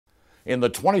In the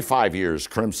 25 years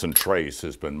Crimson Trace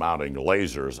has been mounting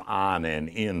lasers on and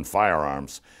in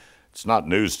firearms, it's not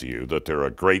news to you that they're a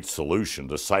great solution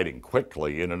to sighting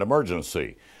quickly in an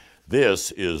emergency. This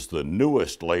is the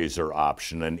newest laser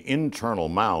option, an internal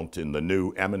mount in the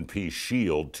new M&P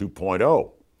Shield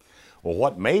 2.0. Well,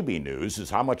 what may be news is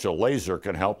how much a laser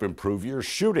can help improve your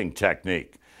shooting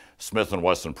technique. Smith &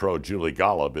 Wesson Pro Julie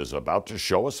Golob is about to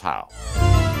show us how.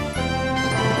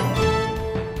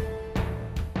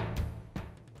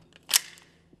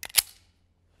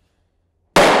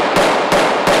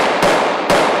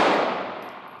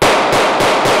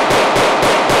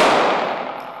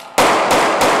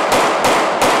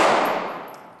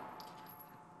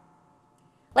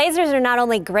 Lasers are not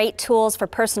only great tools for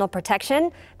personal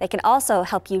protection, they can also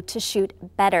help you to shoot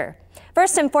better.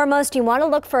 First and foremost, you want to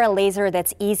look for a laser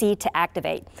that's easy to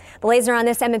activate. The laser on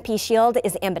this M&P Shield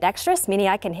is ambidextrous, meaning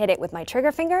I can hit it with my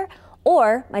trigger finger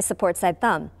or my support side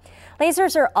thumb.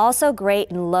 Lasers are also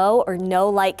great in low or no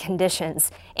light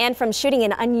conditions and from shooting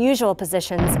in unusual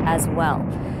positions as well.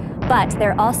 But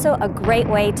they're also a great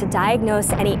way to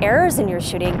diagnose any errors in your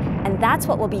shooting, and that's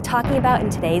what we'll be talking about in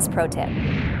today's Pro Tip.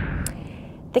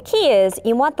 The key is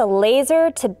you want the laser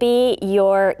to be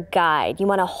your guide. You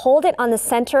want to hold it on the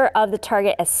center of the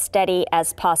target as steady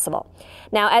as possible.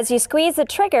 Now, as you squeeze the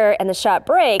trigger and the shot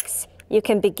breaks, you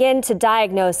can begin to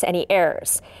diagnose any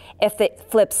errors. If it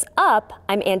flips up,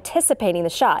 I'm anticipating the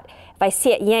shot. If I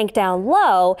see it yank down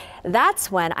low,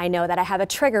 that's when I know that I have a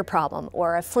trigger problem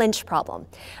or a flinch problem.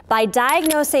 By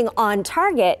diagnosing on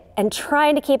target and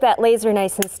trying to keep that laser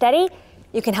nice and steady,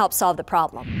 you can help solve the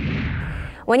problem.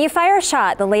 When you fire a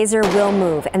shot, the laser will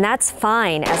move, and that's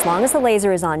fine as long as the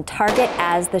laser is on target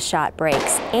as the shot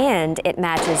breaks and it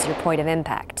matches your point of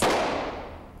impact.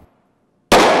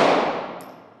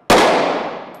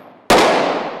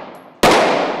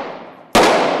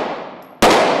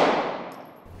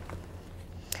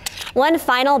 One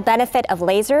final benefit of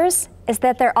lasers is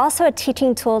that they're also a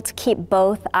teaching tool to keep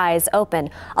both eyes open.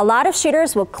 A lot of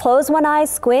shooters will close one eye,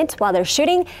 squint while they're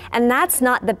shooting, and that's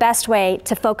not the best way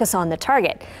to focus on the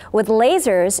target. With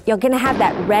lasers, you're going to have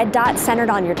that red dot centered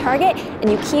on your target, and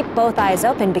you keep both eyes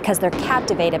open because they're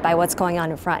captivated by what's going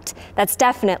on in front. That's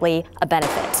definitely a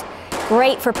benefit.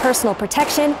 Great for personal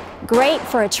protection, great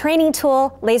for a training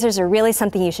tool. Lasers are really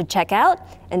something you should check out.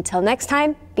 Until next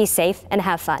time, be safe and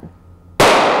have fun.